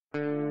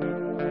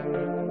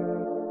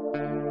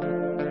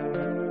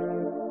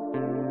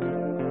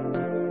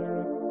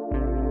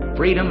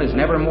freedom is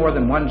never more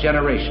than one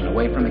generation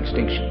away from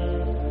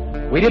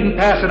extinction. We didn't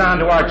pass it on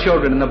to our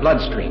children in the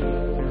bloodstream.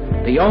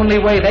 The only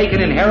way they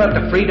can inherit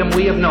the freedom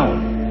we have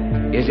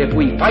known is if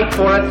we fight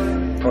for it,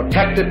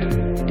 protect it,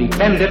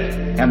 defend it,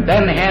 and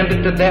then hand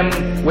it to them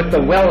with the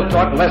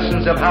well-taught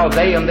lessons of how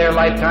they in their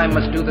lifetime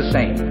must do the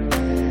same.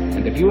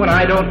 And if you and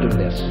I don't do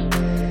this,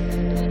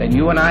 then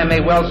you and I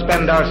may well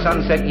spend our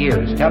sunset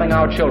years telling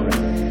our children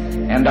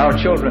and our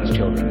children's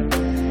children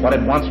what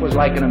it once was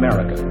like in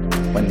America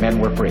when men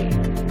were free.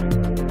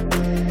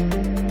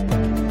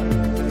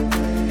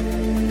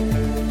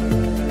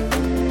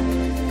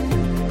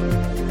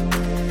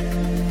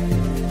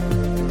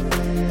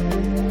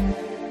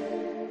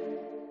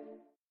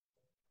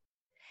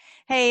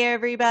 Hey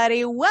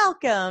everybody,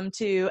 welcome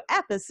to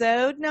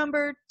episode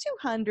number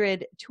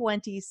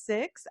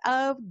 226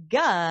 of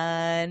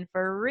Gun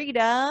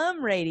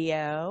Freedom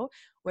Radio,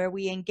 where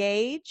we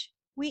engage,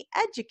 we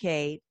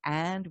educate,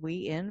 and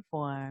we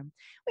inform.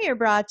 We are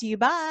brought to you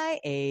by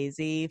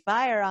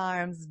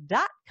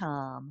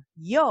azfirearms.com,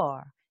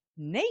 your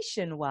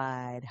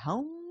nationwide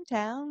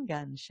hometown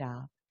gun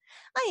shop.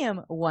 I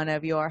am one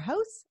of your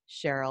hosts,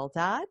 Cheryl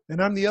Todd.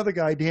 And I'm the other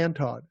guy, Dan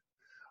Todd.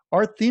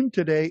 Our theme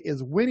today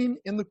is winning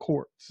in the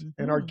courts,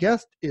 and our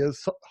guest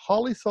is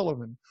Holly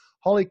Sullivan.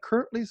 Holly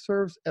currently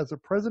serves as the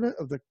president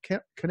of the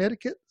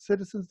Connecticut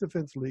Citizens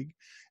Defense League,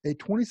 a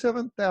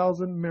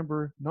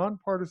 27,000-member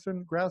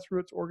nonpartisan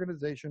grassroots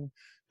organization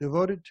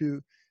devoted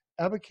to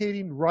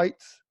advocating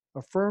rights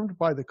affirmed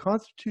by the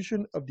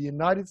Constitution of the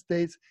United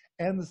States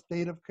and the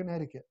state of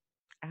Connecticut.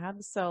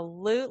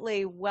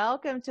 Absolutely.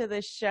 Welcome to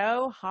the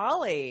show,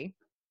 Holly.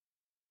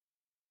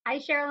 Hi,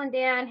 Cheryl and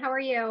Dan. How are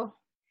you?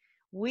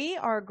 We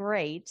are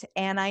great,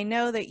 and I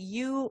know that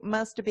you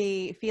must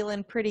be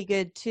feeling pretty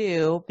good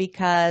too,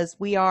 because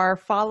we are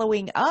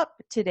following up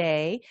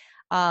today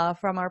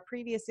from our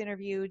previous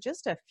interview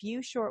just a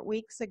few short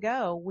weeks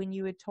ago when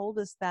you had told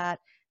us that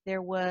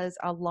there was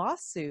a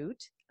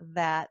lawsuit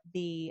that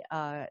the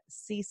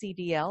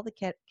CCDL,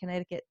 the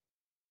Connecticut,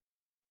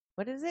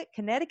 what is it?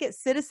 Connecticut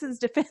Citizens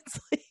Defense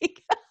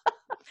League,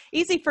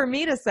 easy for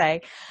me to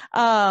say,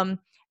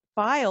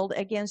 filed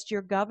against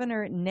your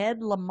governor,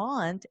 Ned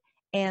Lamont,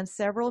 and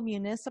several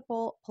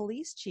municipal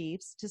police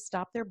chiefs to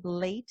stop their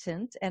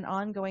blatant and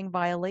ongoing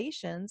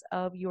violations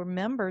of your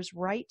members'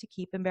 right to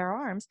keep and bear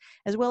arms,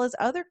 as well as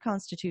other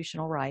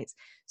constitutional rights.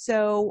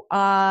 So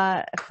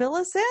fill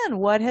us in.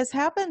 What has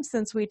happened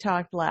since we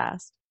talked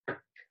last?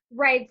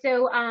 Right.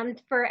 So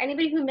for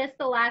anybody who missed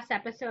the last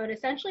episode,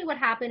 essentially what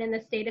happened in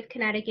the state of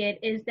Connecticut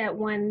is that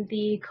when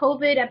the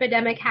COVID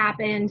epidemic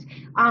happened,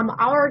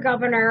 our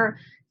governor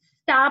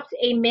stopped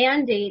a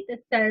mandate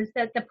that says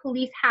that the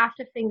police have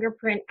to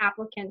fingerprint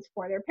applicants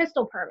for their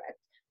pistol permits.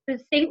 The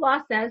state law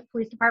says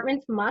police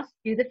departments must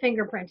do the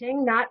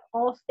fingerprinting. Not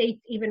all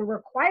states even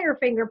require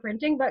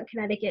fingerprinting, but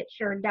Connecticut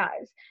sure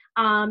does.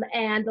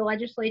 And the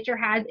legislature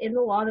has in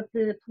the law that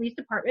the police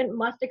department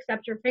must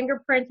accept your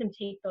fingerprints and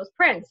take those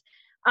prints.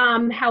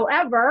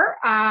 However,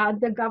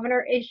 the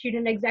governor issued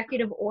an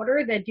executive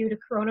order that due to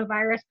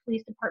coronavirus,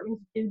 police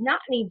departments do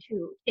not need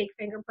to take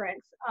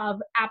fingerprints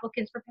of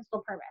applicants for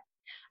pistol permits.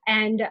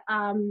 And,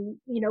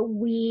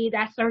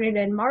 that started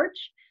in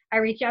March. I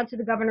reached out to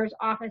the governor's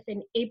office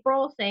in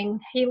April saying,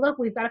 hey, look,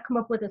 we've got to come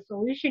up with a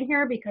solution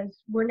here because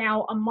we're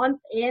now a month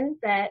in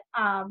that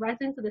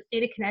residents of the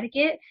state of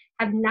Connecticut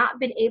have not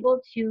been able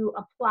to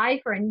apply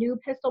for a new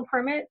pistol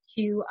permit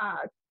to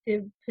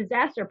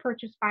possess or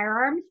purchase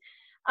firearms.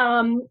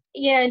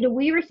 And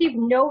we received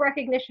no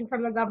recognition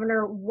from the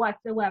governor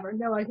whatsoever,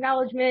 no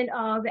acknowledgement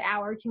of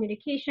our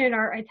communication,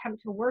 our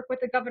attempt to work with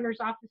the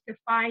governor's office to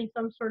find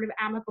some sort of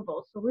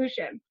amicable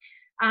solution.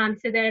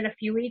 So then a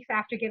few weeks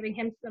after giving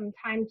him some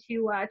time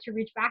to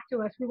reach back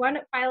to us, we wound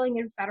up filing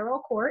in federal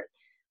court.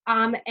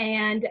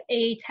 And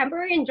a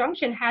temporary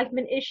injunction has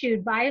been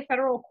issued by a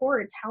federal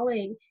court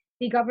telling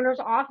the governor's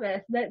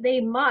office that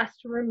they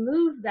must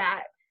remove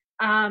that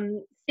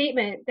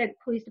statement that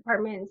police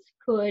departments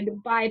could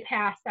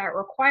bypass that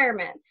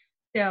requirement.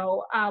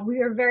 So we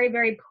are very,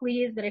 very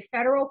pleased that a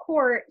federal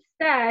court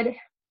said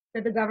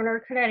that the governor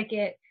of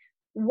Connecticut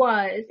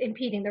was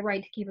impeding the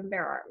right to keep and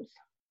bear arms.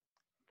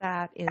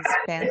 That is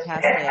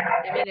fantastic.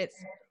 I mean,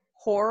 it's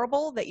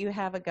horrible that you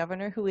have a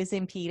governor who is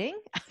impeding.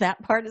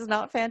 That part is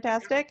not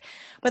fantastic.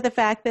 But the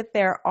fact that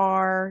there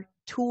are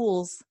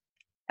tools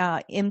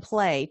in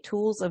play,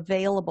 tools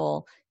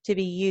available to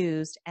be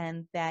used,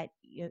 and that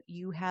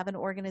you have an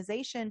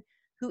organization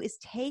who is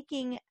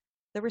taking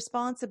the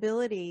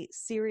responsibility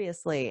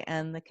seriously.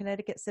 And the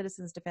Connecticut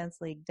Citizens Defense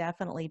League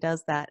definitely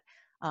does that,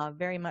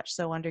 very much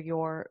so under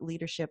your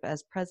leadership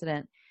as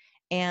president.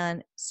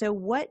 And so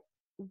what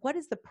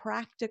is the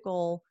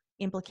practical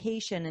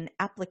implication and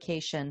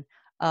application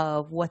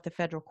of what the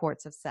federal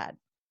courts have said?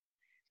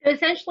 So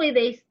essentially,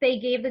 they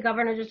gave the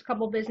governor just a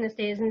couple business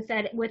days and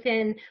said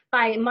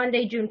by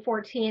Monday, June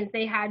 14th,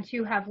 they had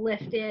to have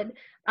lifted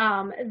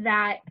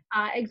that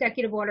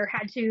executive order,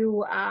 had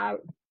to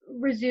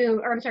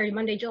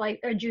Monday,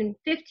 June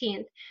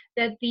 15th,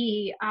 that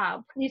the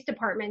police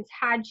departments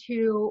had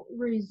to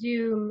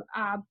resume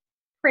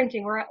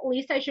printing, or at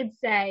least I should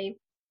say,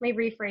 let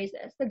me rephrase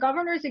this. The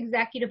governor's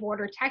executive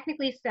order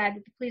technically said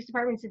that the police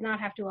departments did not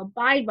have to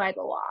abide by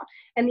the law.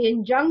 And the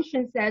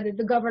injunction said that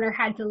the governor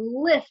had to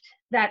lift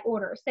that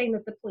order, saying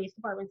that the police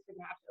departments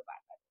didn't have to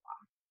abide by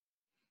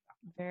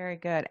the law. Very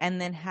good. And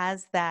then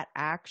has that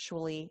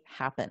actually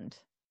happened?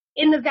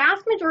 In the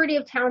vast majority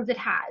of towns, it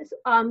has.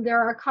 There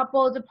are a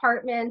couple of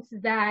departments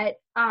that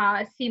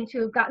seem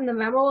to have gotten the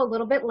memo a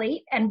little bit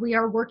late, and we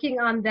are working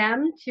on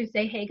them to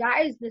say, hey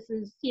guys, this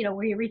is,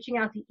 we're reaching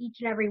out to each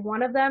and every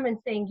one of them and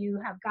saying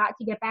you have got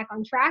to get back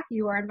on track.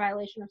 You are in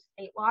violation of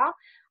state law.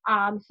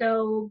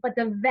 But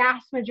the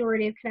vast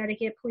majority of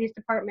Connecticut police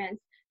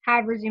departments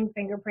have resumed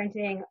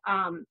fingerprinting.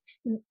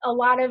 A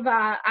lot of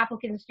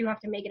applicants do have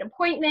to make an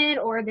appointment,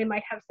 or they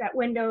might have set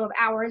window of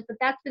hours, but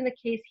that's been the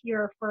case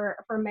here for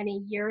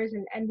many years,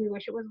 and we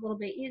wish it was a little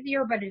bit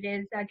easier, but it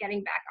is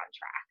getting back on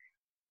track.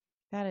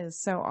 That is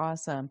so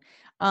awesome.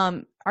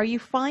 Are you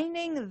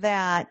finding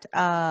that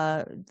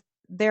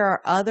there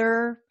are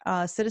other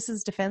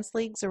citizens defense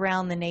leagues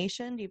around the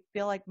nation? Do you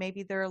feel like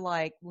maybe they're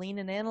like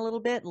leaning in a little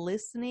bit,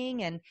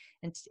 listening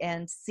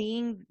and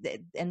seeing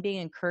and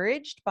being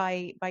encouraged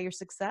by your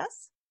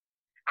success?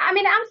 I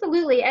mean,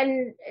 absolutely.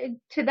 And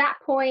to that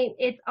point,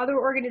 it's other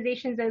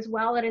organizations as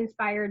well that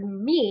inspired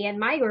me and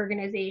my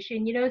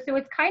organization, so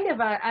it's kind of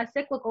a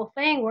cyclical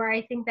thing where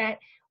I think that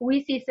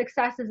we see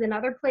successes in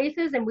other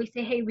places and we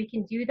say, hey, we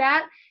can do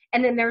that.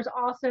 And then there's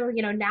also,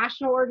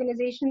 national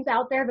organizations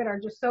out there that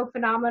are just so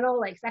phenomenal,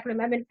 like Second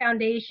Amendment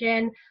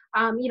Foundation,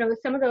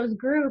 some of those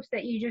groups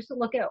that you just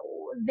look at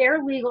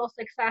their legal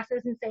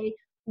successes and say,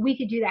 we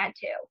could do that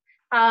too.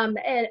 And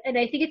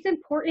I think it's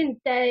important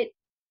that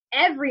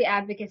every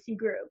advocacy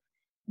group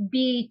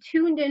be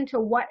tuned into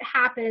what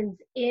happens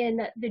in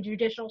the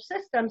judicial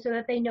system so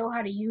that they know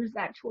how to use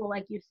that tool,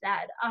 like you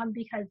said,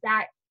 because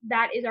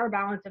that is our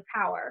balance of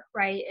power,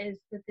 right, is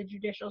that the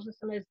judicial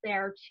system is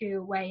there to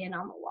weigh in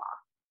on the law.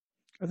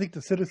 I think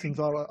the citizens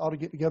ought to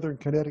get together in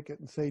Connecticut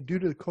and say, due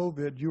to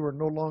COVID, you are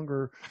no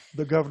longer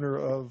the governor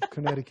of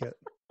Connecticut.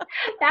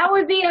 That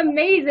would be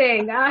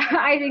amazing.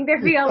 I think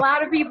there'd be a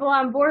lot of people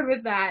on board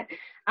with that.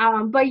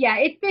 But yeah,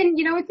 it's been,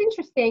 it's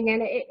interesting,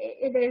 and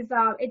it is,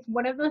 it's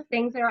one of those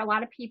things that a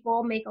lot of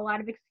people make a lot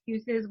of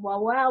excuses.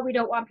 Well, we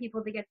don't want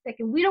people to get sick,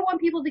 and we don't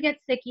want people to get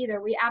sick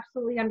either. We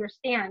absolutely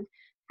understand.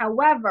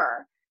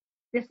 However,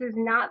 this is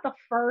not the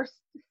first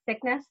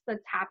sickness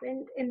that's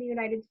happened in the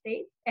United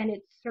States, and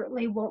it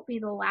certainly won't be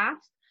the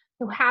last.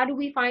 So how do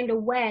we find a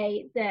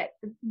way that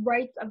the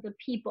rights of the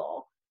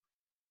people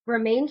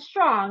remain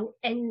strong,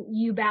 and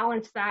you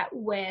balance that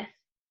with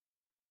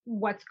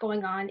what's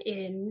going on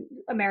in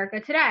America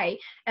today?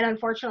 And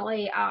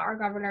unfortunately, our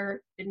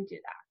governor didn't do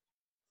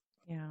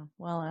that. Yeah.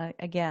 Well,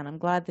 again, I'm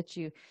glad that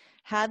you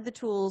had the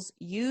tools,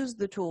 used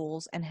the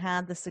tools, and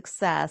had the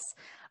success.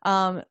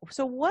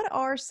 So what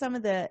are some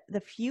of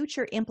the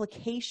future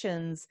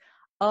implications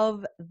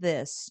of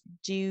this?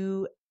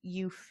 Do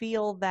you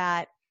feel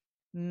that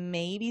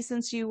maybe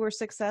since you were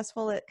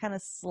successful at kind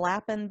of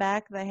slapping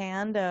back the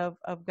hand of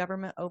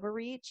government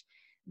overreach,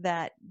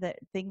 that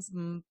things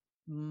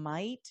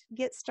might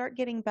start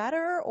getting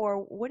better? Or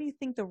what do you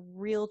think the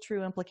real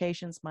true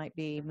implications might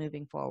be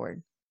moving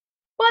forward?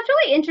 Well, it's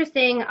really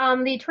interesting.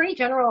 The Attorney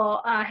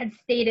General had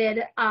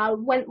stated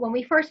when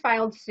we first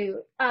filed suit,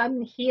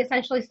 he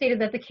essentially stated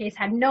that the case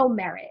had no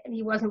merit and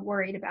he wasn't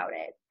worried about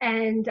it.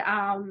 And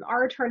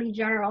our Attorney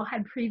General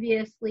had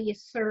previously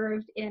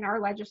served in our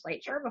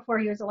legislature before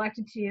he was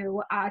elected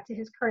to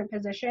his current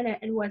position,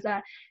 and was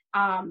a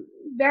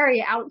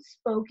very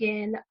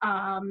outspoken,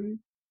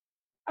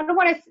 I don't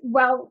want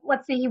to,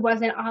 let's say he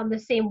wasn't on the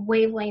same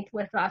wavelength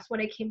with us when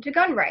it came to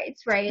gun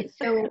rights, right?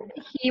 So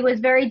he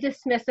was very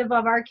dismissive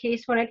of our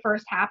case when it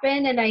first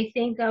happened. And I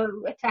think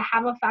to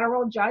have a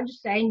federal judge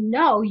say,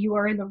 no, you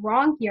are in the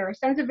wrong here,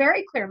 sends a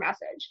very clear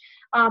message.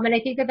 And I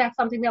think that that's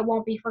something that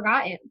won't be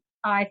forgotten,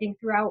 I think,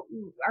 throughout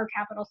our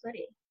capital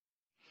city.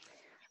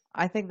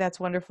 I think that's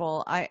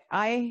wonderful.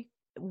 I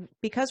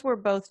because we're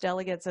both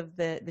delegates of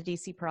the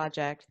DC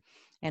project,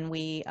 and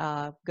we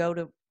go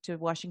to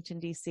Washington,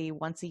 D.C.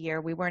 once a year.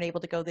 We weren't able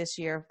to go this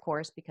year, of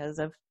course, because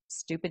of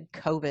stupid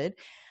COVID.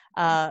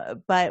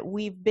 But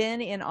we've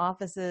been in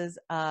offices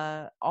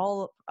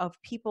all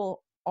of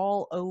people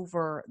all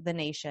over the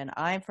nation.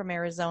 I'm from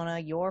Arizona,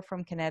 you're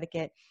from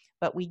Connecticut,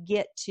 but we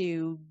get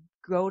to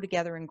go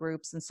together in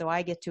groups. And so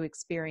I get to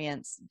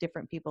experience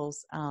different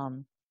people's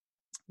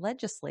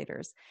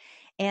legislators.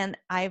 And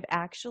I've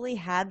actually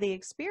had the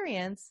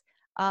experience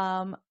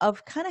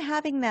of kind of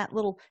having that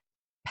little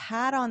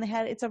pat on the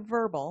head. It's a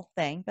verbal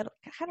thing, but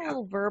kind of a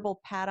little verbal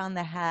pat on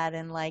the head,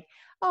 and like,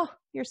 oh,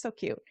 you're so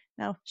cute.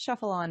 Now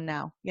shuffle on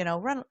now,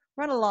 run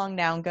along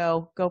now and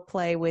go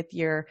play with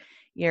your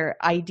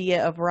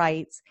idea of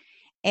rights.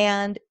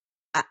 And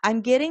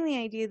I'm getting the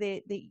idea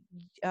that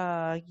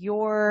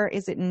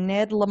is it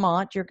Ned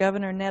Lamont, your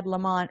governor, Ned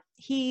Lamont,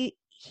 he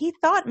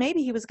thought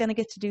maybe he was going to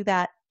get to do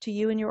that to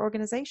you and your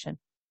organization.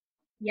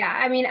 Yeah,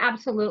 I mean,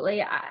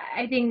 absolutely.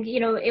 I think,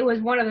 it was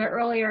one of the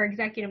earlier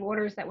executive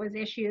orders that was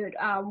issued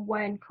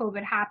when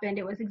COVID happened.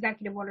 It was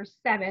Executive Order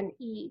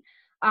 7E.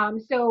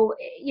 So,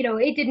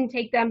 it didn't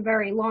take them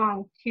very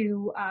long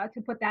to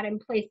put that in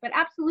place. But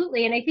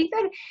absolutely, and I think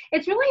that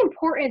it's really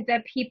important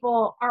that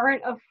people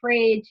aren't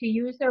afraid to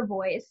use their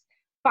voice,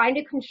 find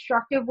a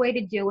constructive way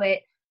to do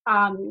it.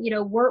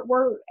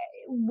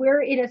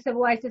 We're in a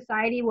civilized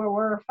society where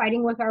we're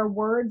fighting with our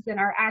words and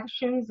our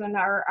actions and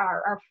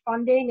our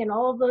funding and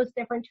all of those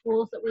different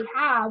tools that we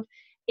have.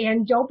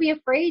 And don't be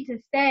afraid to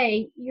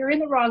say, you're in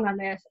the wrong on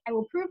this. I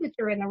will prove that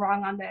you're in the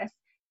wrong on this.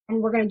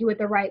 And we're going to do it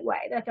the right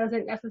way. That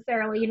doesn't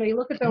necessarily, you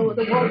look at the world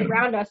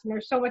around us and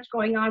there's so much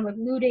going on with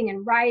looting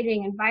and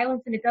rioting and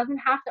violence, and it doesn't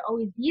have to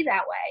always be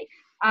that way.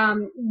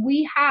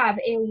 We have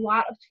a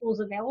lot of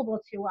tools available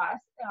to us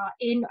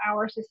in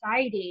our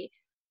society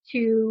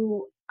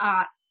to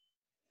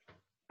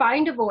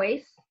find a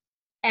voice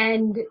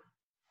and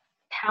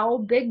tell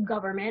big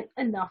government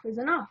enough is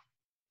enough.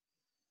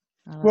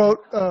 Well,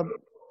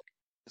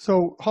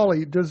 so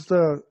Holly, does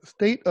the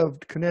state of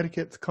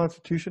Connecticut's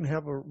constitution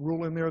have a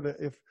rule in there that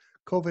if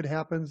COVID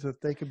happens, that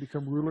they can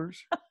become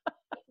rulers?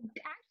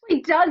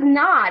 Actually does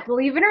not,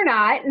 believe it or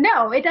not.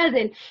 No, it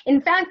doesn't.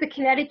 In fact, the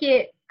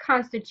Connecticut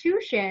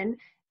Constitution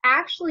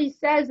actually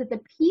says that the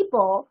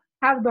people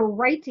have the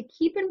right to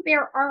keep and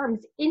bear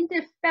arms in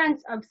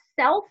defense of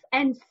self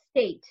and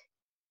state.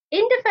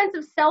 In defense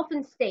of self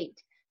and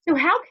state. So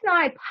how can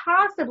I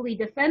possibly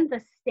defend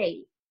the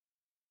state?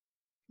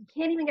 You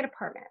can't even get a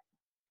permit.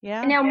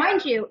 Yeah. And now,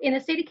 mind you, in the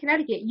state of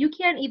Connecticut, you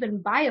can't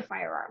even buy a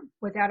firearm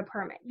without a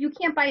permit. You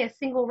can't buy a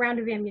single round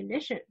of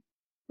ammunition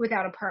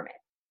without a permit.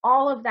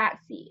 All of that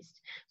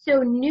ceased.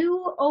 So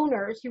new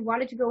owners who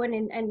wanted to go in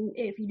and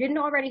if you didn't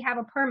already have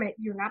a permit,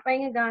 you're not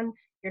buying a gun,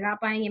 you're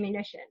not buying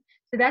ammunition.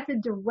 So that's a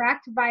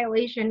direct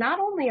violation, not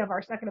only of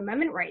our Second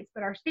Amendment rights,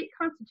 but our state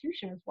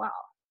constitution as well.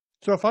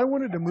 So if I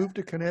wanted to move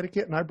to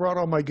Connecticut and I brought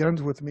all my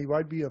guns with me,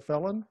 I'd be a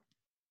felon?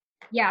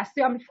 Yeah,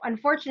 so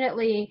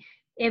unfortunately,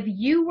 if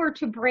you were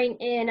to bring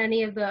in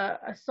any of the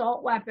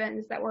assault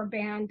weapons that were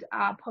banned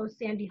post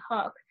Sandy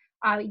Hook,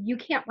 you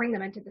can't bring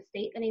them into the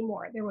state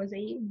anymore. There was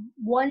a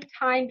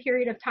one-time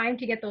period of time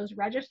to get those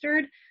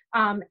registered.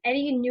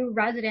 Any new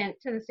resident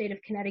to the state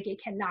of Connecticut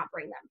cannot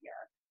bring them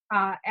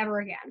here ever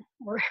again.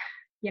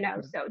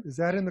 So is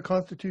that in the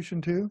Constitution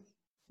too?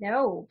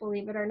 No,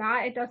 believe it or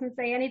not, it doesn't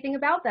say anything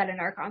about that in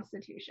our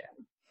Constitution.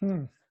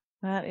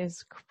 That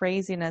is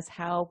craziness,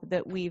 how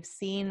that we've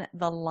seen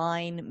the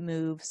line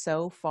move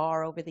so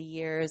far over the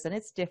years, and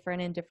it's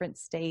different in different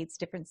states,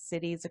 different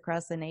cities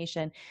across the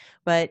nation.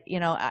 But,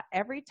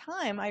 every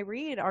time I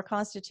read our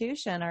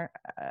Constitution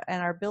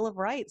and our Bill of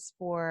Rights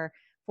for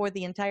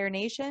the entire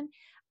nation,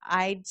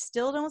 I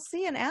still don't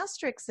see an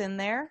asterisk in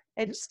there.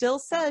 It still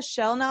says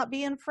shall not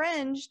be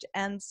infringed.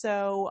 And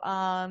so,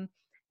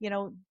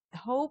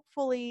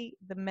 hopefully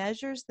the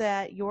measures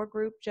that your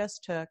group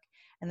just took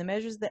and the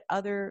measures that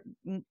other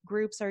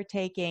groups are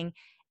taking.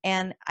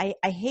 And I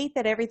hate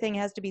that everything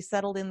has to be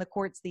settled in the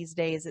courts these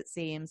days, it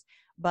seems,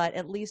 but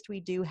at least we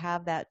do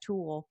have that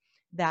tool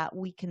that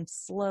we can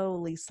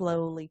slowly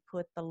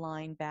put the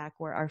line back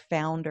where our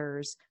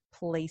founders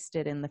placed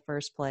it in the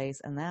first place.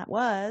 And that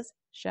was,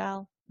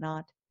 shall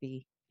not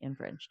be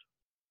infringed.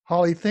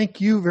 Holly, thank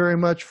you very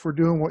much for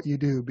doing what you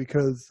do,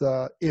 because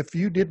if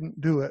you didn't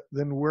do it,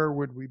 then where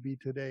would we be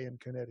today in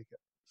Connecticut?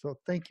 So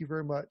thank you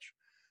very much.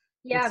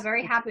 Yeah,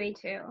 very happy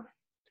to.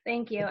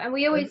 Thank you. And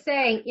we always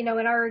say, in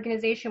our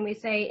organization, we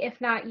say, if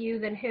not you,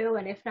 then who?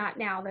 And if not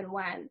now, then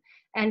when?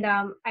 And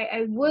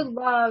I would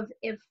love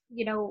if,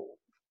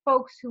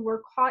 folks who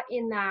were caught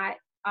in that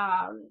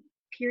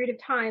period of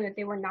time that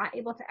they were not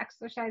able to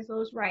exercise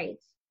those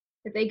rights,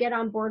 that they get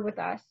on board with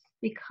us,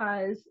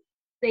 because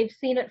they've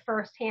seen it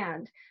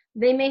firsthand.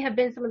 They may have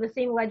been some of the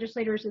same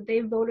legislators that they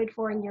voted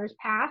for in years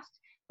past,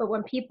 but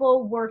when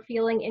people were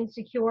feeling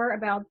insecure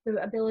about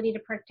the ability to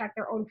protect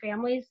their own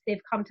families,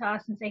 they've come to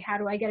us and say, how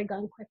do I get a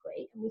gun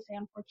quickly? And we say,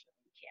 unfortunately,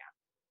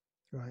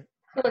 we can't. Right.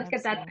 So let's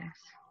get that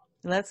fixed.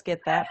 Let's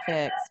get that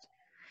fixed.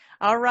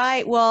 All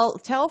right. Well,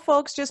 tell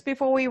folks just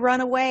before we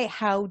run away,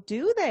 how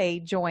do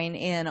they join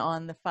in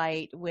on the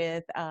fight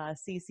with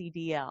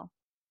CCDL?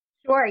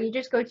 Sure. You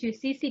just go to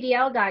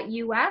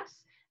ccdl.us.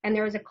 And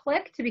there is a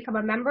click to become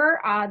a member.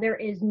 There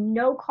is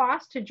no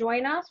cost to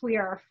join us. We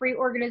are a free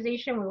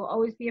organization. We will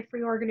always be a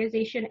free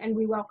organization, and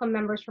we welcome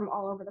members from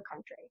all over the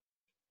country.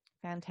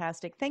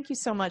 Fantastic. Thank you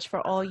so much for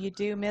all you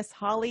do, Miss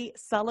Holly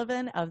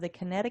Sullivan of the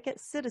Connecticut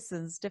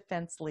Citizens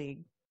Defense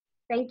League.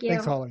 Thank you.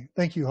 Thanks, Holly.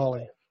 Thank you,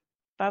 Holly.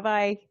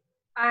 Bye-bye.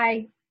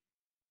 Bye.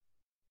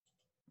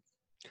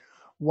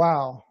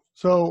 Wow.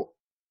 So,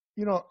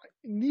 I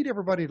need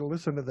everybody to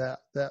listen to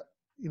that,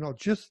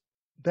 just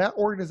that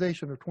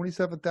organization of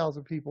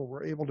 27,000 people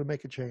were able to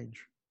make a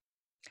change.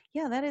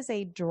 Yeah, that is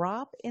a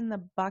drop in the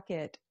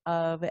bucket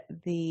of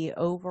the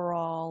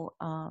overall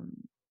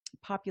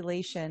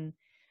population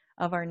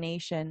of our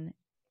nation.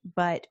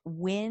 But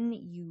when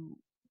you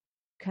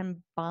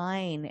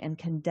combine and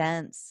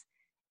condense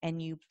and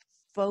you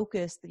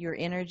focus your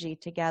energy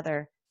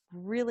together,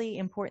 really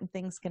important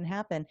things can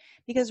happen.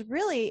 Because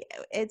really,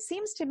 it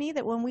seems to me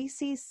that when we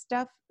see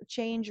stuff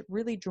change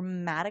really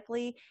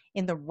dramatically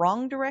in the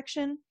wrong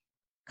direction,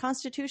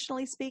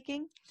 constitutionally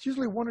speaking. It's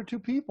usually one or two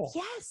people.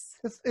 Yes.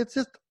 It's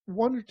just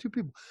one or two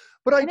people.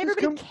 But I And just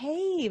everybody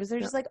caves. They're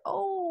Yeah. just like,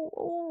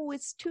 oh,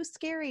 it's too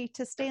scary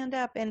to stand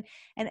up and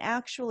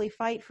actually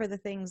fight for the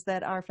things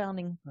that our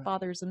founding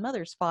fathers and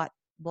mothers fought,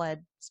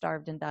 bled,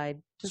 starved, and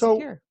died to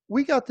secure.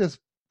 We got this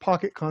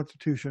pocket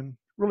constitution,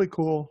 really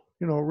cool,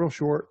 real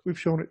short. We've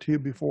shown it to you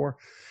before.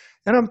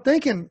 And I'm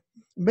thinking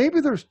maybe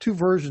there's two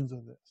versions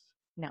of this.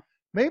 No.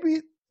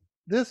 Maybe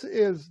this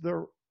is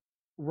the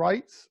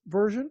rights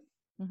version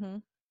Mm-hmm.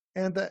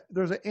 and that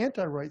there's an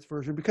anti-rights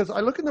version, because I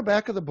look in the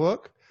back of the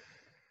book,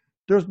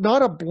 there's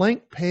not a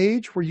blank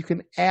page where you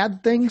can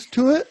add things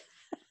to it.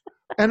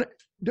 And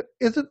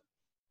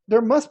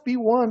there must be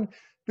one,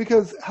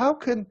 because how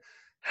could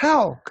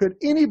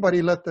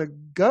anybody let the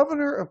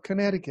governor of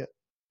Connecticut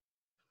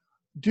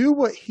do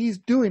what he's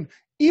doing?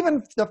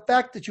 Even the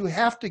fact that you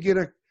have to get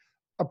a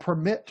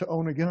permit to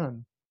own a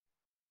gun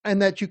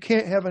and that you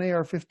can't have an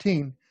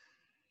AR-15.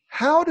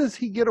 How does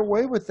he get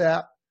away with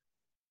that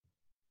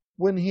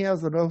when he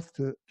has an oath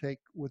to take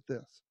with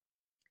this?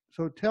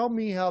 So tell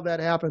me how that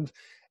happens,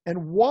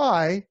 and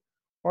why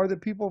are the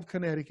people of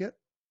Connecticut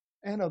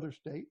and other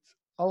states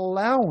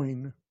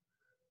allowing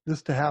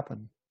this to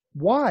happen?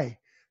 Why?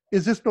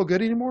 Is this no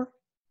good anymore?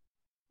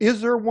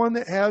 Is there one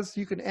that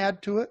you can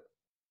add to it?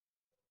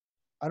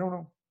 I don't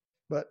know,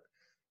 but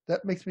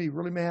that makes me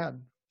really mad.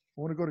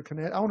 I want to go to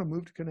Connecticut. I want to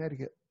move to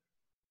Connecticut.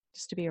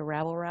 Just to be a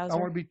rabble rouser. I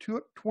want to be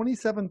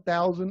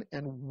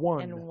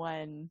 27,001. And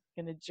one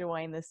going to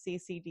join the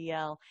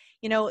CCDL.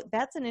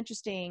 That's an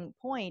interesting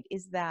point,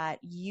 is that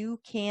you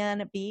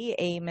can be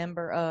a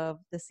member of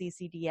the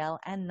CCDL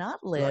and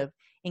not live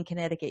in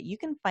Connecticut. You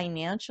can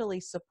financially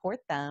support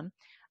them.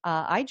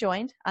 I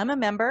joined. I'm a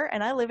member,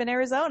 and I live in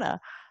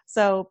Arizona.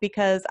 So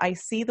because I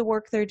see the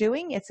work they're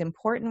doing, it's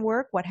important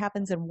work. What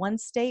happens in one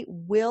state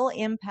will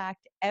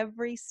impact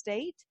every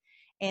state.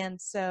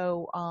 And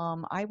so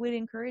I would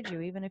encourage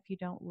you, even if you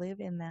don't live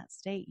in that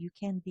state, you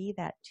can be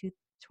that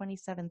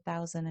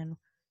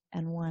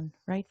 27,001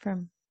 right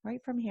from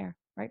here,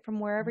 right from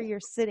wherever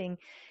you're sitting,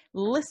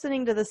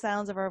 listening to the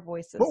sounds of our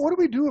voices. But what do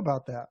we do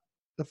about that?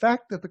 The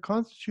fact that the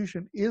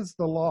Constitution is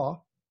the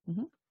law,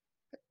 mm-hmm.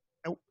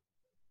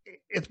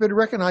 It's been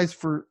recognized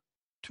for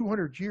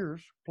 200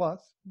 years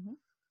plus. Mm-hmm.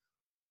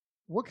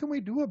 What can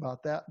we do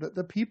about that?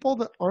 The people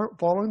that aren't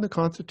following the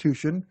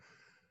Constitution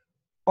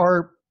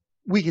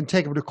we can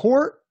take them to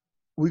court,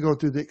 we go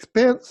through the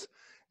expense,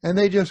 and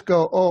they just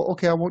go, oh,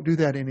 okay, I won't do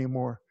that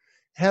anymore.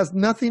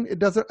 It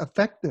doesn't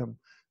affect them.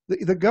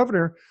 The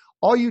governor,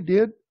 all you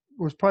did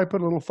was probably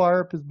put a little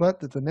fire up his butt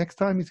that the next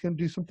time he's going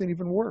to do something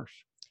even worse.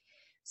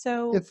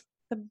 So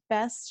the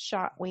best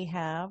shot we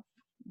have,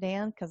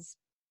 Dan, because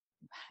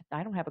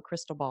I don't have a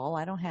crystal ball,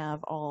 I don't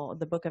have all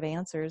the book of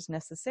answers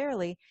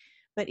necessarily,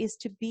 but is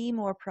to be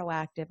more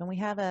proactive. And we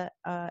have an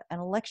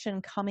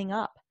election coming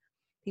up.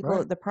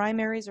 The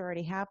primaries are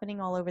already happening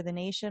all over the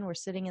nation. We're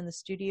sitting in the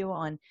studio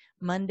on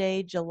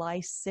Monday, July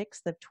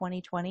 6th of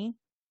 2020.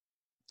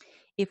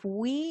 If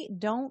we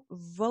don't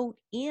vote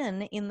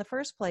in the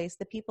first place,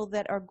 the people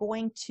that are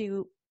going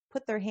to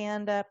put their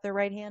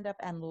right hand up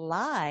and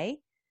lie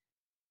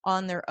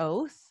on their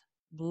oath,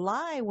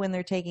 lie when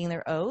they're taking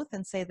their oath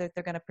and say that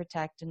they're going to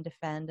protect and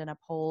defend and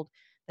uphold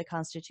the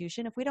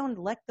Constitution, if we don't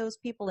elect those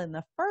people in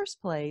the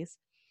first place,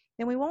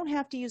 then we won't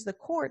have to use the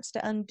courts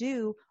to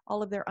undo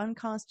all of their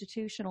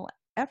unconstitutional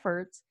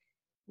efforts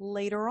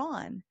later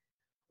on.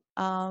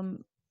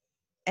 And,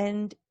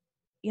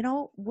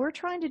 we're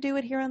trying to do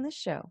it here on this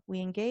show.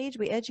 We engage,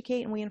 we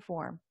educate, and we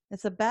inform.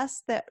 It's the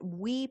best that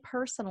we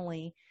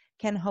personally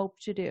can hope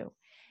to do.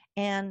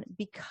 And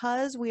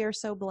because we are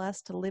so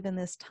blessed to live in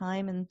this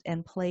time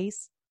and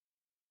place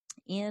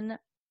in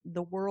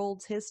the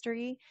world's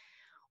history,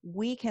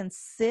 we can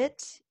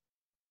sit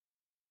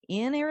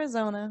in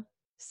Arizona,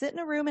 sit in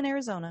a room in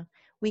Arizona.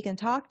 We can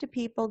talk to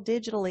people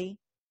digitally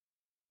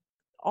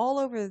all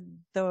over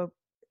the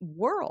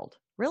world,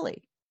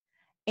 really,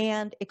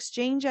 and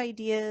exchange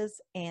ideas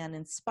and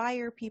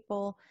inspire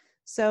people.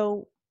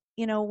 So,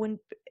 when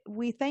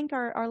we thank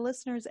our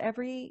listeners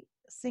every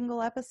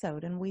single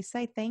episode, and we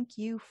say thank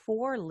you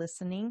for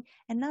listening,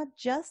 and not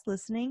just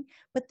listening,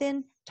 but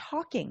then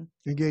talking,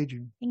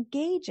 engaging,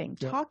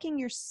 yeah. Talking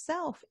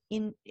yourself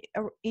in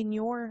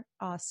your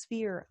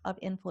sphere of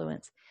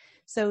influence,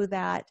 so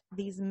that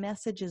these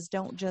messages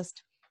don't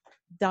just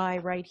die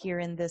right here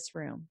in this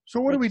room. So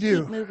what do we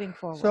do? Keep moving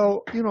forward.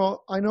 So,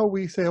 I know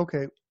we say,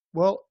 okay,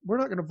 well, we're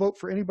not going to vote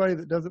for anybody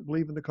that doesn't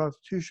believe in the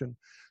Constitution.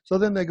 So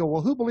then they go,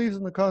 well, who believes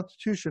in the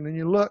Constitution? And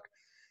you look,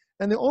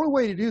 and the only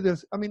way to do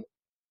this,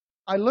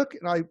 I look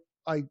and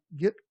I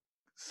get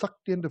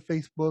sucked into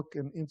Facebook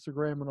and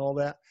Instagram and all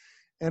that,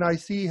 and I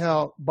see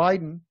how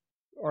Biden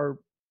are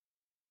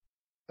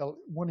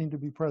wanting to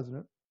be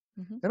president.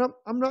 Mm-hmm. And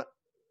I'm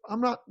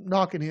not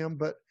knocking him,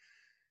 but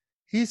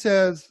he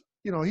says,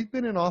 he's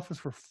been in office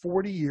for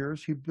 40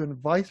 years. He's been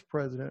vice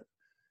president,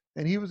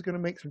 and he was going to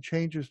make some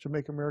changes to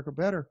make America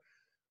better.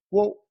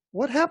 Well,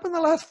 what happened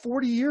the last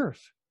 40 years?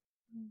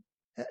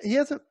 He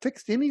hasn't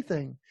fixed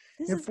anything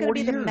This in is going to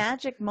 40 be the years.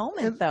 magic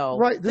moment, And- though.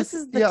 Right. This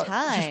is the yeah,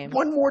 time. Just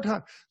one more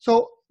time.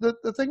 So the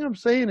thing I'm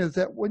saying is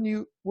that when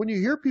you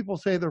hear people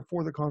say they're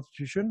for the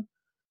Constitution,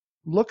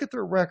 look at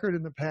their record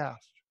in the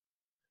past.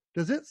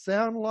 Does it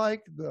sound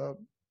like the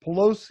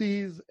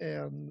Pelosi's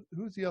and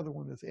who's the other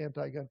one that's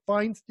anti-gun?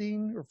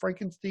 Feinstein or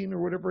Frankenstein or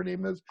whatever her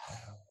name is.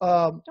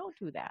 Don't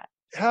do that.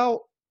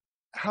 How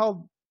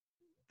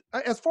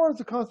as far as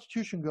the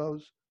Constitution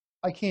goes,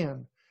 I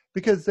can,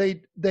 because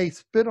they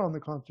spit on the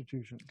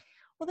Constitution.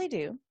 Well, they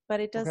do, but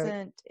it doesn't.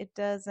 Okay. It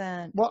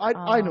doesn't. Well,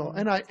 I know,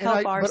 and I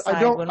help our but side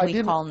I don't. when I we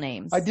didn't call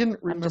names. I didn't I'm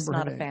remember just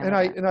not her a name, fan and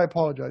of that. I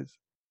apologize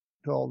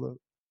to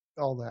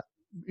all that.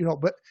 You know,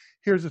 but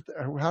here's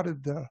how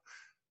did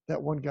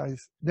that one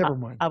guy's? Never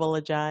mind. I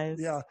apologize.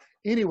 Yeah.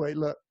 Anyway,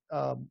 look,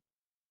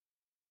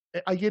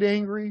 I get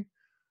angry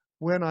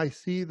when I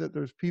see that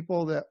there's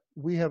people that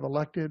we have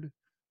elected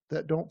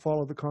that don't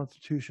follow the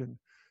Constitution.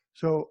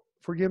 So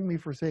forgive me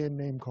for saying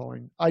name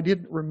calling. I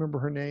didn't remember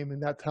her name,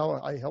 and that's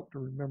how I helped her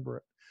remember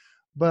it.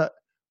 But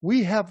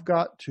we have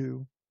got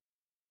to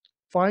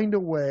find a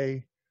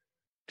way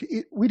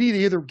to, we need to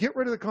either get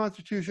rid of the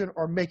Constitution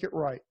or make it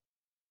right.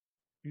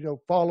 You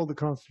know, follow the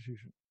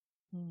Constitution.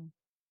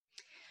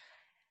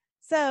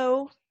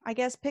 So I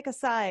guess pick a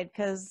side,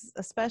 because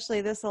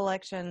especially this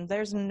election,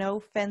 there's no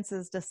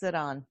fences to sit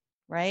on,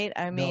 right?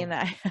 I mean,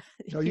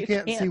 No, you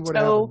can't see what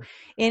toe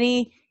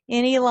happened.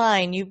 any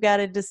line. You've got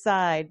to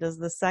decide: does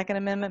the Second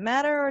Amendment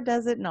matter or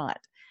does it not?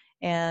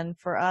 And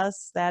for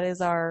us, that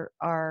is our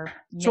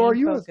main So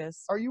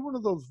focus. Are you one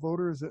of those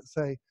voters that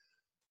say,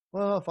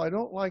 well, if I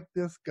don't like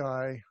this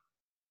guy,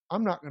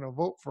 I'm not going to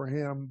vote for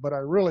him, but I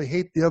really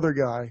hate the other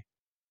guy.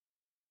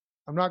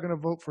 I'm not going to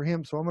vote for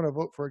him, so I'm going to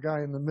vote for a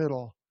guy in the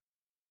middle.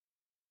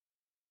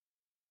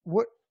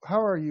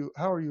 How are you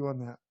on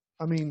that?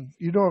 I mean,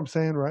 you know what I'm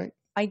saying, right?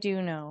 I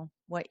do know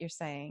what you're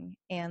saying.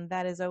 And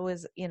that is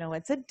always,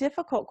 it's a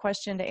difficult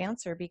question to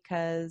answer,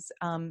 because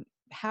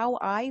how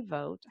I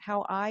vote,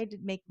 how I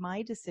make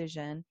my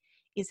decision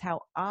is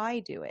how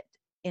I do it.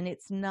 And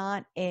it's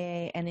not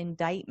an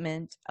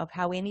indictment of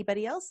how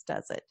anybody else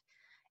does it.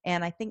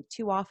 And I think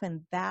too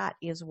often that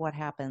is what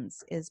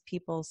happens, is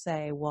people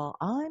say, well,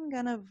 I'm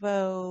going to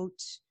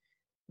vote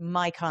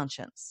my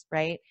conscience,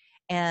 right?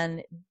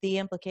 And the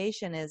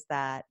implication is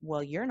that,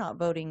 well, you're not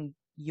voting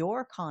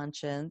your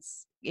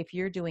conscience if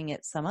you're doing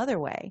it some other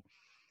way.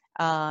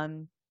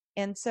 And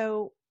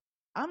so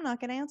I'm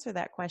not going to answer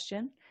that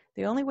question.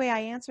 The only way I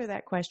answer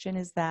that question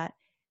is that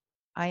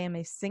I am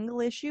a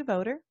single issue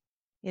voter.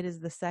 It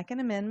is the Second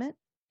Amendment,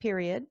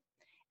 period.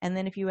 And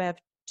then if you have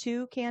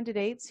two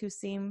candidates who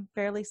seem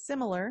fairly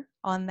similar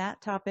on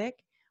that topic,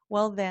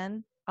 well,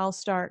 then I'll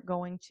start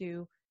going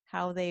to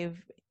how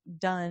they've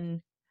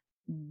done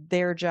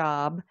their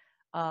job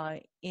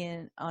on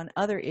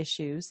other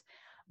issues.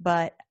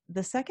 But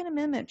the Second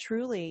Amendment,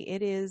 truly,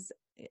 it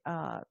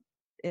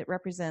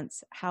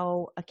represents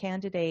how a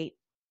candidate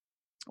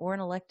or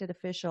an elected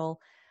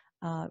official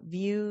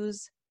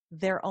views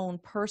their own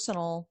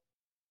personal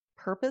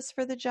purpose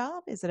for the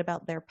job. Is it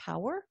about their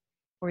power,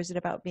 or is it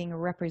about being a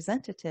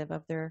representative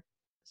of their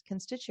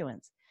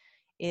constituents?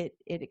 It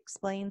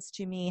explains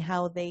to me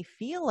how they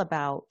feel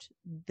about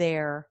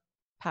their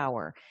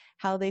power,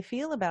 how they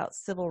feel about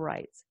civil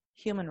rights,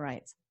 human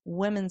rights,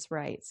 women's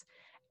rights,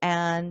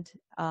 and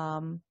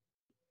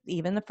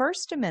even the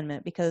First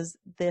Amendment, because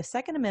the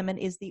Second Amendment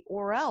is the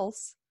or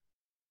else,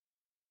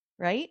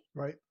 right?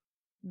 Right.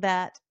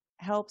 That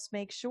helps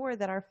make sure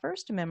that our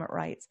First Amendment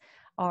rights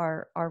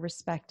are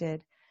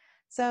respected.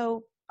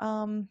 So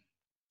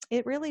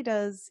it really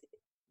does.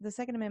 The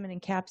Second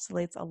Amendment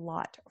encapsulates a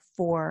lot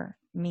for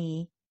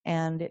me,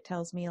 and it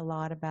tells me a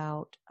lot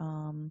about.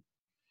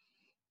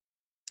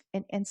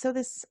 And so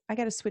this, I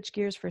got to switch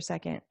gears for a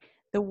second.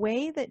 The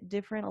way that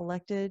different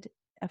elected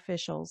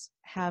officials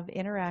have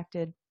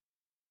interacted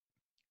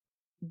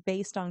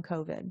based on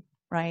COVID,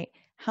 right?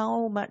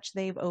 How much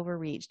they've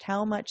overreached,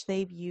 how much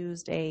they've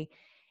used an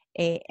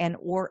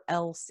or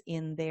else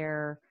in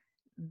their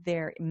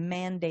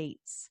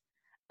mandates.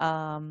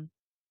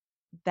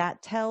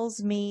 That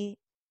tells me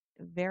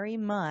very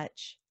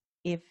much,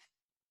 if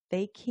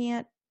they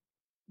can't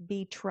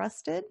be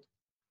trusted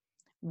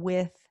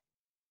with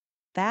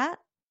that,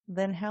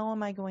 then how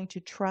am I going to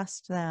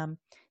trust them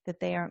that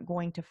they aren't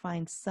going to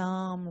find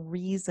some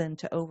reason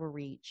to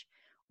overreach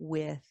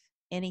with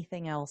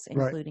anything else,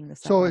 including the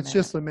Second So Amendment? it's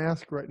just the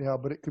mask right now,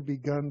 but it could be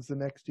guns the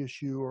next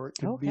issue, or it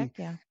could be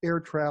air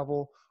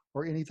travel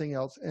or anything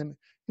else. And,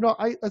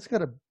 I just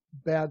got a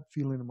bad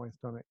feeling in my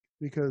stomach,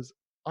 because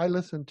I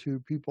listen to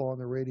people on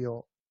the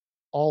radio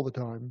all the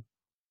time,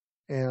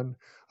 and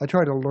I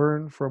try to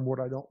learn from what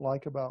I don't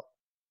like about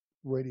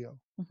radio.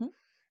 Mm-hmm.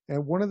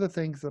 And one of the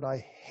things that I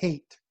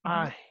hate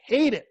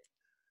it,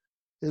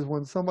 is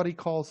when somebody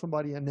calls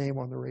somebody a name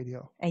on the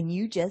radio. And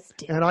you just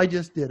did. And I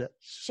just did it.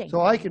 Shame.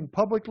 So I can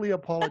publicly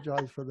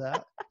apologize for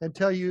that and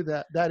tell you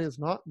that that is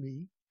not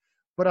me.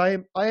 But I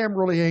am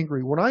really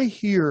angry when I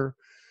hear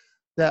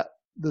that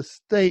the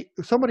state,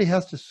 somebody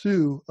has to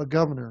sue a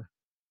governor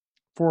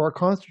for our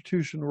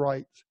constitutional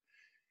rights,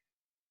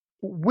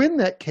 win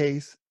that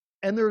case,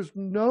 and there's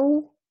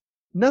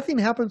nothing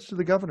happens to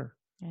the governor.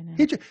 I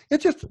know.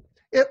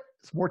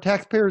 It's more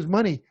taxpayers'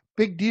 money.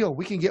 Big deal.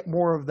 We can get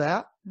more of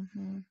that.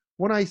 Mm-hmm.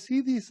 When I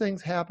see these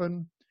things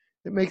happen,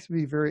 it makes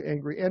me very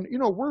angry. And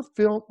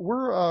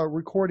we're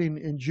recording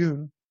in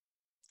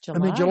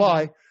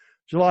July,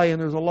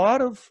 and there's a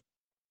lot of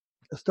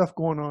stuff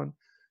going on.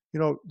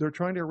 They're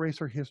trying to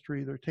erase our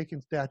history. They're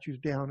taking statues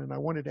down. And I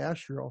wanted to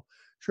ask Cheryl,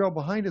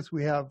 behind us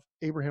we have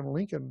Abraham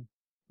Lincoln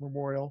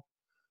Memorial,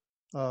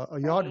 a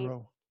yard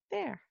row.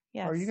 There,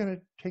 yes. Are you going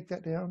to take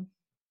that down?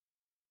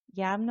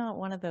 Yeah, I'm not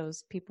one of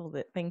those people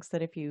that thinks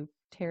that if you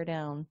tear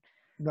down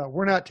No,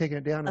 we're not taking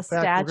it down. In a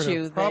fact,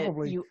 statue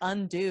probably, that you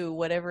undo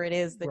whatever it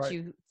is that Right.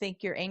 you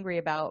think you're angry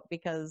about,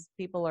 because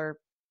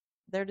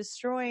they're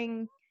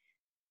destroying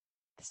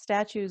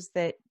statues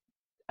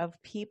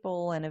of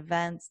people and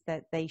events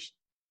that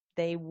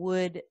they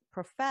would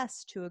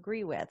profess to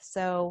agree with.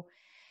 So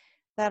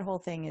that whole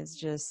thing is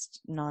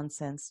just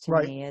nonsense to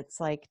Right. me.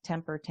 It's like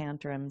temper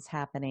tantrums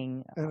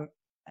happening, And-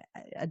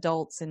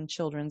 adults in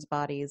children's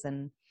bodies,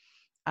 and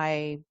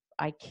I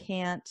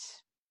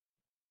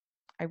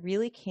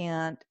really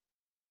can't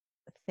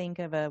think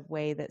of a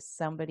way that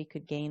somebody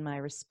could gain my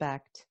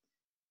respect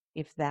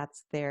if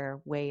that's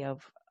their way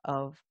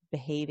of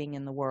behaving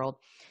in the world.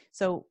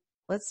 So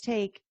let's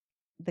take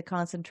the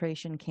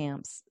concentration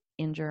camps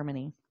in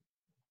Germany.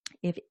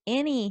 If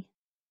any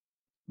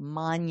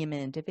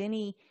monument, if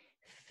any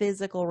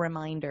physical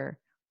reminder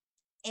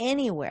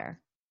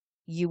anywhere,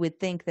 you would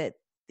think that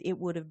it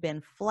would have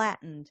been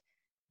flattened,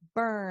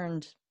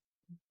 burned,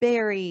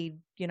 buried,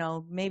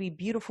 maybe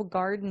beautiful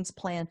gardens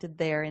planted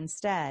there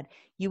instead.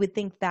 You would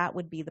think that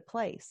would be the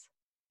place.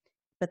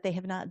 But they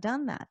have not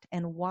done that.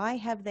 And why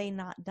have they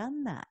not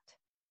done that?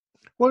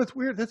 Well, it's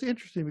weird. That's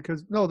interesting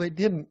because no, they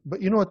didn't.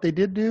 But you know what they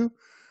did do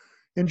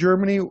in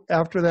Germany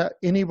after that?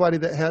 Anybody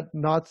that had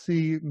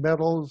Nazi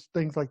medals,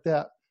 things like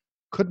that,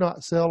 could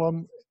not sell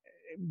them.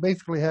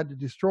 Basically, had to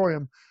destroy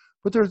them.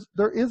 But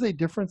there is a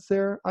difference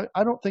there.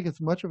 I don't think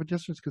it's much of a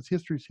difference because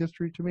history is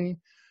history to me.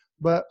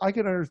 But I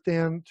can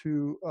understand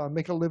to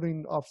make a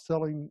living off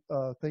selling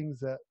things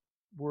that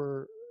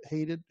were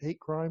hate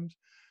crimes.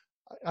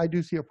 I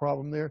do see a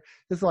problem there.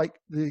 It's like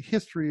the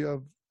history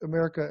of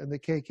America and the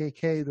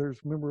KKK. There's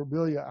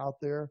memorabilia out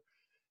there,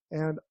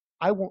 and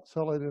I won't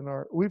sell it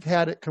we've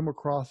had it come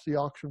across the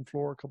auction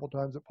floor a couple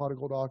times at Pot of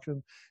Gold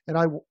auction, and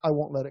I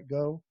won't let it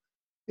go.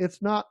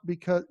 It's not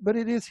but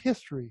it is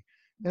history.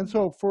 And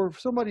so for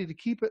somebody to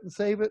keep it and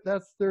save it,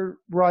 that's their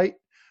right.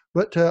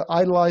 But to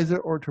idolize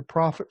it or to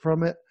profit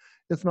from it,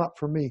 it's not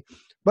for me.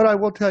 But I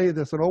will tell you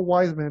this, an old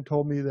wise man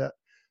told me that,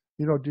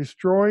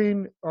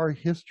 destroying our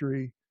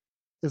history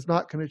is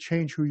not going to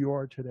change who you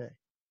are today.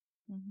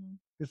 Mm-hmm.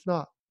 It's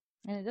not.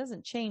 And it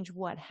doesn't change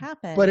what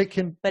happened. But it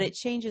can. But it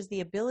changes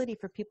the ability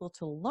for people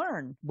to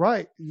learn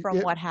right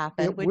from what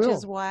happened, which will.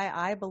 Is why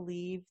I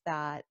believe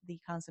that the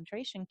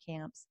concentration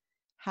camps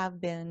have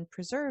been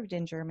preserved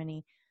in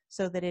Germany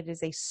so that it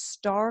is a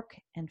stark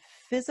and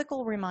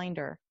physical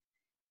reminder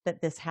that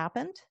this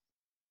happened.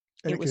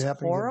 And it was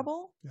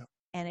horrible. Yeah.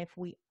 And if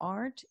we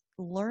aren't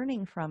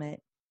learning from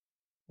it,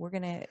 we're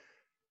going to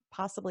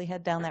possibly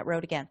head down that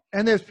road again.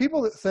 And there's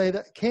people that say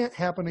that can't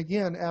happen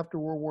again after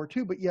World War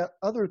II, but yet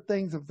other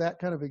things of that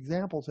kind of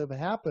examples have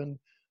happened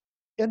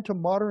into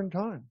modern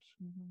times.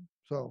 Mm-hmm.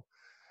 So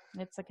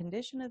it's a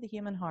condition of the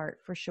human heart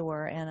for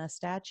sure. And a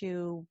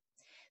statue,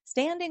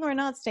 standing or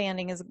not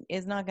standing,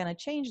 is not going to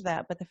change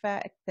that. But the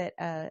fact that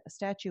a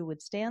statue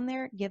would stand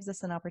there gives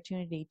us an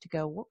opportunity to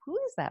go, well, who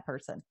is that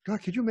person?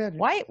 God, could you imagine?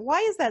 Why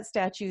is that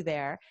statue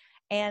there?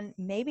 And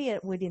maybe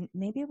it would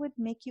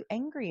make you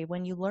angry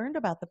when you learned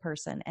about the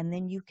person, and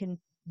then you can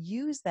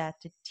use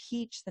that to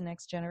teach the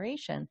next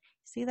generation.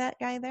 See that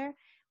guy there?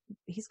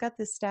 He's got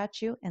this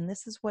statue, and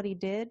this is what he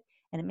did,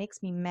 and it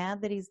makes me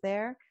mad that he's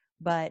there.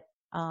 But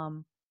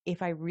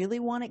if I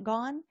really want it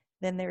gone,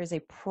 then there is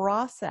a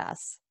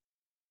process,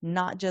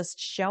 not just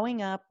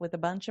showing up with a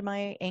bunch of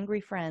my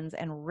angry friends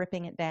and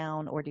ripping it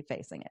down or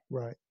defacing it.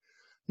 Right.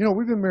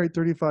 We've been married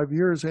 35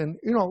 years, and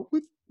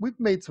we've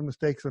made some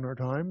mistakes in our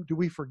time. Do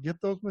we forget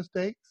those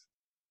mistakes?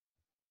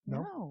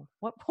 No.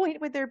 What point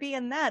would there be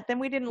in that? Then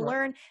we didn't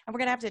learn, and we're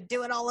going to have to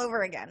do it all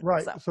over again.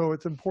 Right. So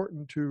it's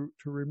important to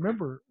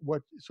remember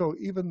so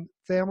even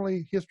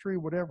family history,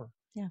 whatever.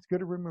 Yeah. It's good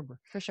to remember.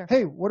 For sure.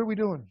 Hey, what are we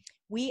doing?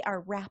 We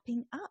are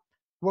wrapping up.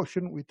 Well,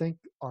 shouldn't we thank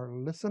our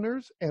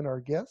listeners and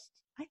our guests?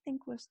 I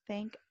think we'll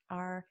thank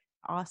our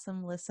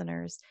awesome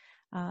listeners.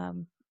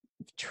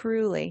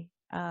 Truly,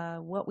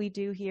 what we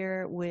do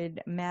here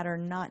would matter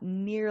not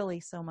nearly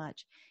so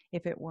much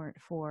if it weren't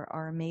for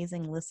our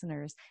amazing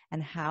listeners.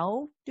 And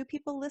how do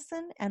people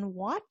listen and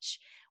watch?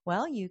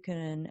 Well, you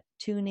can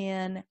tune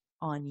in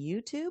on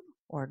YouTube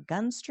or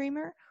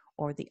Gunstreamer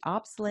or the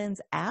OpsLens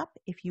app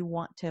if you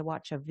want to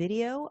watch a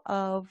video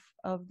of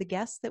the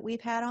guests that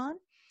we've had on.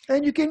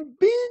 And you can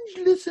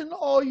binge listen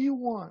all you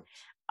want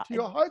to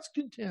your heart's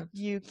content.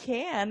 You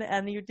can,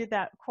 and you did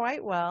that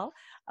quite well.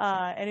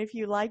 And if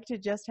you like to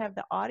just have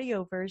the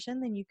audio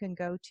version, then you can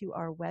go to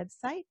our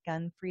website,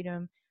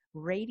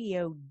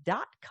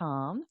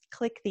 radio.com.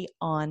 Click the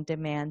On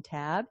Demand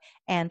tab.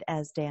 And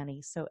as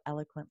Danny so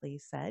eloquently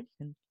said,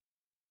 you can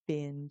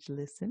binge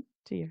listen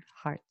to your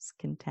heart's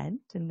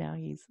content. And now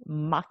he's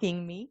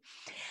mocking me.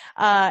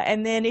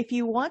 And then if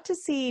you want to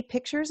see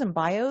pictures and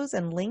bios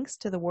and links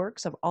to the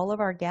works of all of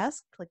our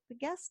guests, click the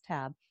Guest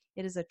tab.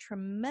 It is a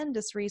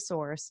tremendous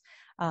resource,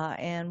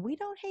 and we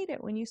don't hate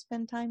it when you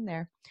spend time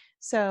there.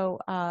 So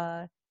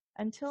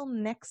until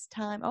next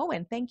time,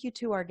 and thank you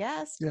to our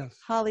guest, Yes.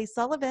 Holly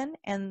Sullivan,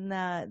 and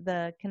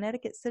the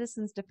Connecticut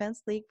Citizens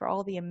Defense League for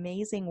all the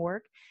amazing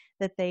work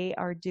that they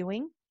are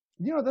doing.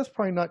 That's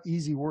probably not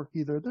easy work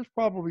either. There's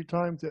probably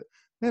times that,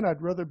 man,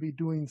 I'd rather be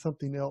doing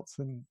something else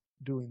than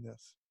doing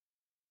this.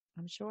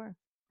 I'm sure,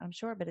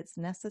 but it's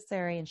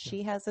necessary. And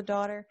she has a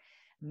daughter.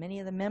 Many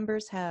of the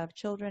members have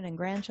children and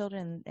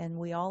grandchildren, and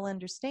we all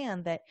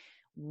understand that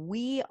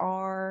we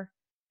are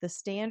the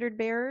standard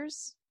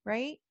bearers,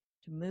 right?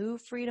 To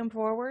move freedom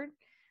forward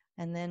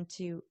and then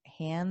to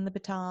hand the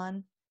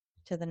baton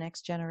to the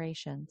next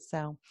generation.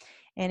 So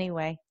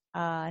anyway,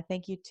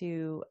 thank you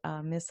to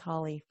Miss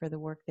Holly for the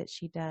work that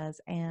she does.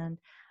 And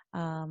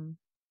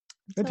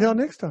until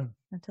next time.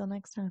 Until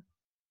next time.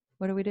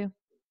 What do we do?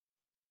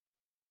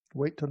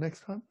 Wait till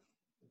next time?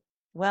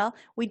 Well,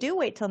 we do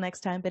wait till next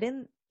time, but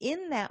in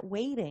that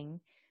waiting,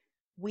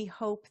 we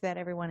hope that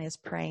everyone is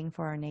praying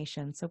for our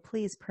nation. So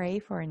please pray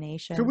for our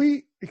nation. Could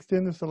we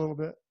extend this a little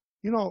bit?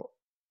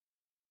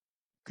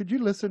 Could you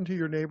listen to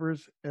your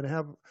neighbors and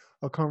have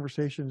a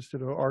conversation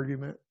instead of an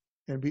argument,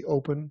 and be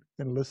open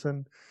and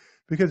listen?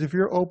 Because if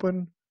you're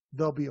open,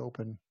 they'll be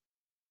open.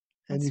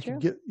 And That's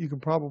you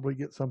can probably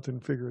get something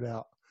figured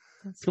out.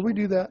 Could we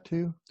do that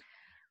too?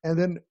 And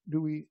then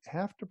do we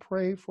have to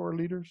pray for our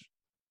leaders?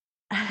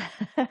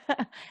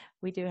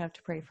 We do have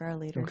to pray for our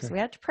leaders. Okay. We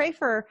have to pray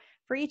for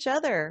each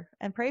other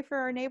and pray for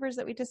our neighbors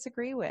that we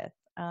disagree with.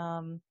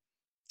 All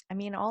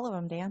of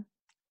them, Dan.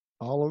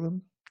 All of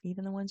them?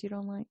 Even the ones you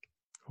don't like.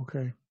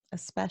 Okay.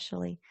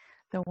 Especially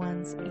the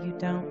ones you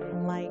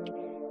don't like.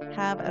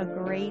 Have a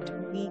great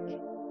week.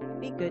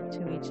 Be good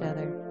to each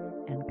other,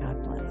 and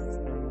God bless.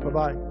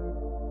 Bye-bye.